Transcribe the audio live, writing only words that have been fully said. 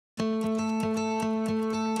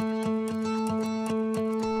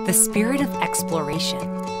The spirit of exploration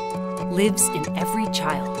lives in every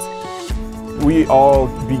child. We all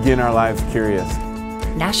begin our lives curious.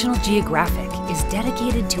 National Geographic is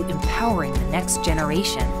dedicated to empowering the next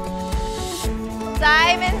generation.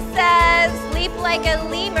 Simon says, leap like a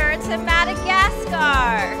lemur to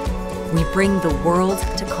Madagascar. We bring the world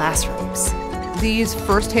to classrooms. These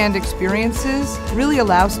first-hand experiences really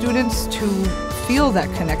allow students to feel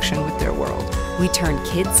that connection with their world. We turn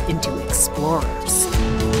kids into explorers.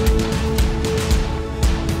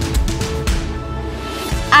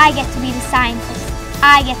 I get to be the scientist.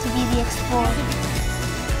 I get to be the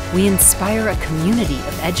explorer. We inspire a community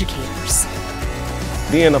of educators.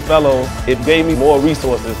 Being a fellow, it gave me more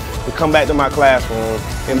resources to come back to my classroom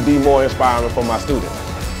and be more inspiring for my students.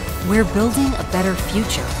 We're building a better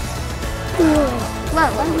future. Whoa,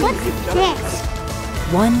 what's this?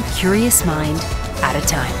 One curious mind at a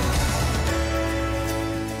time.